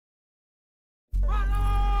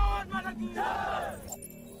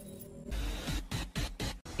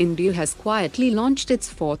India has quietly launched its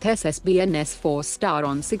fourth SSBN S4 Star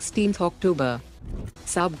on 16 October.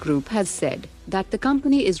 SAAB Group has said that the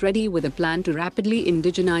company is ready with a plan to rapidly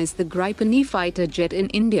indigenize the Gripen-E fighter jet in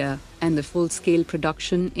India, and the full-scale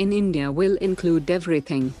production in India will include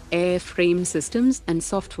everything: airframe systems and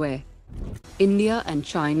software. India and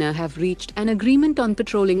China have reached an agreement on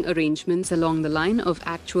patrolling arrangements along the line of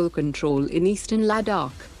actual control in eastern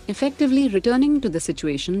Ladakh, effectively returning to the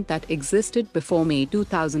situation that existed before May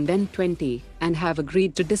 2020, and have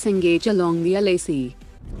agreed to disengage along the LAC.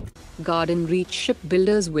 Garden Reach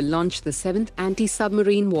Shipbuilders will launch the 7th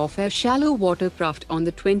anti-submarine warfare shallow water craft on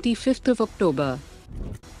the 25th of October.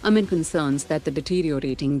 Amid concerns that the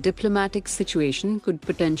deteriorating diplomatic situation could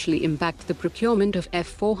potentially impact the procurement of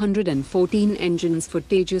F-414 engines for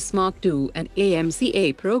Tejas MK2 and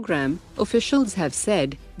AMCA program, officials have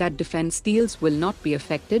said that defense deals will not be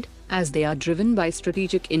affected, as they are driven by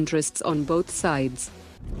strategic interests on both sides.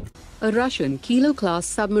 A Russian Kilo-class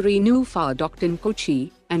submarine UFA docked in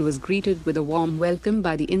Kochi and was greeted with a warm welcome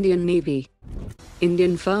by the Indian Navy.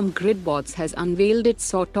 Indian firm Gridbots has unveiled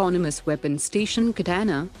its autonomous weapon station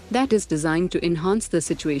KATANA that is designed to enhance the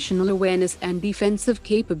situational awareness and defensive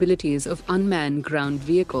capabilities of unmanned ground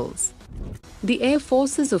vehicles. The Air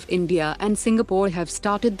Forces of India and Singapore have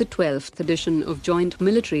started the 12th edition of Joint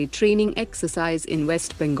Military Training Exercise in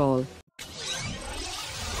West Bengal.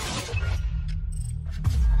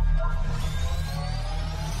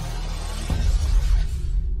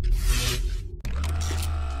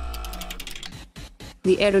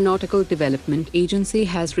 The Aeronautical Development Agency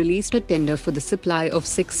has released a tender for the supply of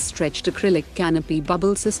 6 stretched acrylic canopy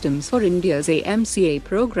bubble systems for India's AMCA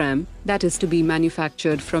program, that is to be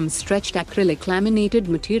manufactured from stretched acrylic laminated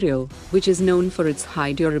material, which is known for its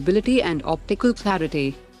high durability and optical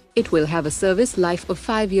clarity. It will have a service life of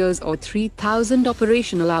 5 years or 3,000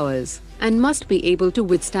 operational hours, and must be able to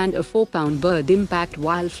withstand a 4-pound bird impact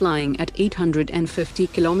while flying at 850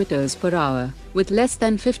 km per hour, with less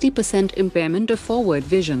than 50% impairment of forward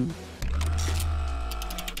vision.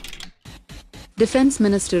 Defence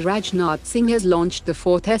Minister Rajnath Singh has launched the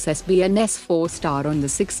 4th SSBN S4 Star on the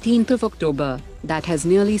 16th of October, that has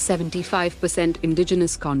nearly 75%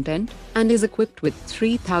 indigenous content, and is equipped with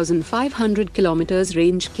 3,500 km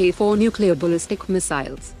range K4 nuclear ballistic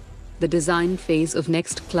missiles. The design phase of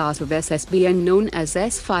next class of SSBN, known as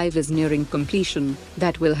S5, is nearing completion,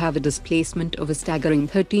 that will have a displacement of a staggering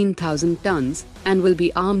 13,000 tons, and will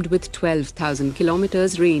be armed with 12,000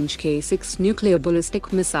 km range K6 nuclear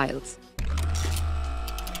ballistic missiles.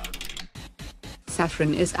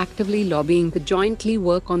 Safran is actively lobbying to jointly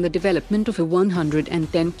work on the development of a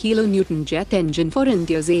 110 kN jet engine for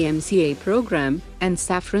India's AMCA program, and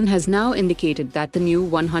Safran has now indicated that the new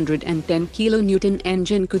 110 kN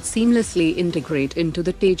engine could seamlessly integrate into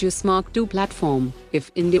the Tejas MK2 platform,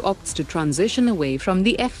 if India opts to transition away from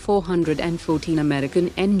the F-414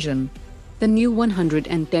 American engine. The new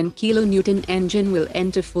 110 kN engine will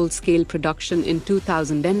enter full-scale production in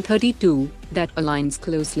 2032, that aligns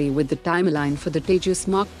closely with the timeline for the Tejas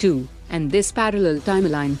MK2, and this parallel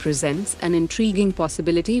timeline presents an intriguing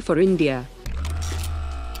possibility for India.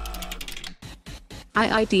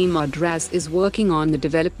 IIT Madras is working on the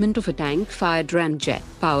development of a tank-fired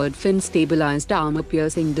ramjet-powered fin-stabilized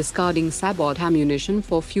armor-piercing discarding sabot ammunition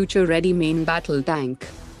for future-ready main battle tank.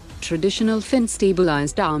 Traditional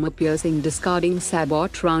fin-stabilized armor-piercing discarding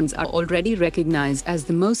sabot rounds are already recognized as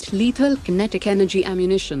the most lethal kinetic energy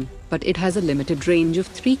ammunition, but it has a limited range of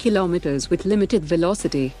 3 km with limited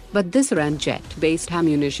velocity. But this ramjet-based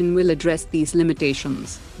ammunition will address these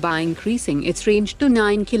limitations by increasing its range to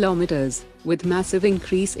 9 km, with massive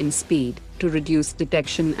increase in speed, to reduce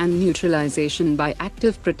detection and neutralization by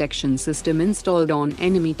active protection system installed on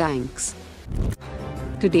enemy tanks.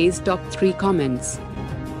 Today's top 3 comments.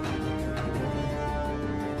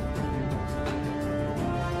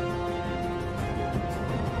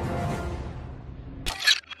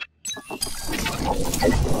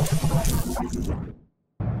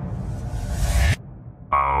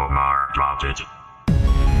 Omar dropped it.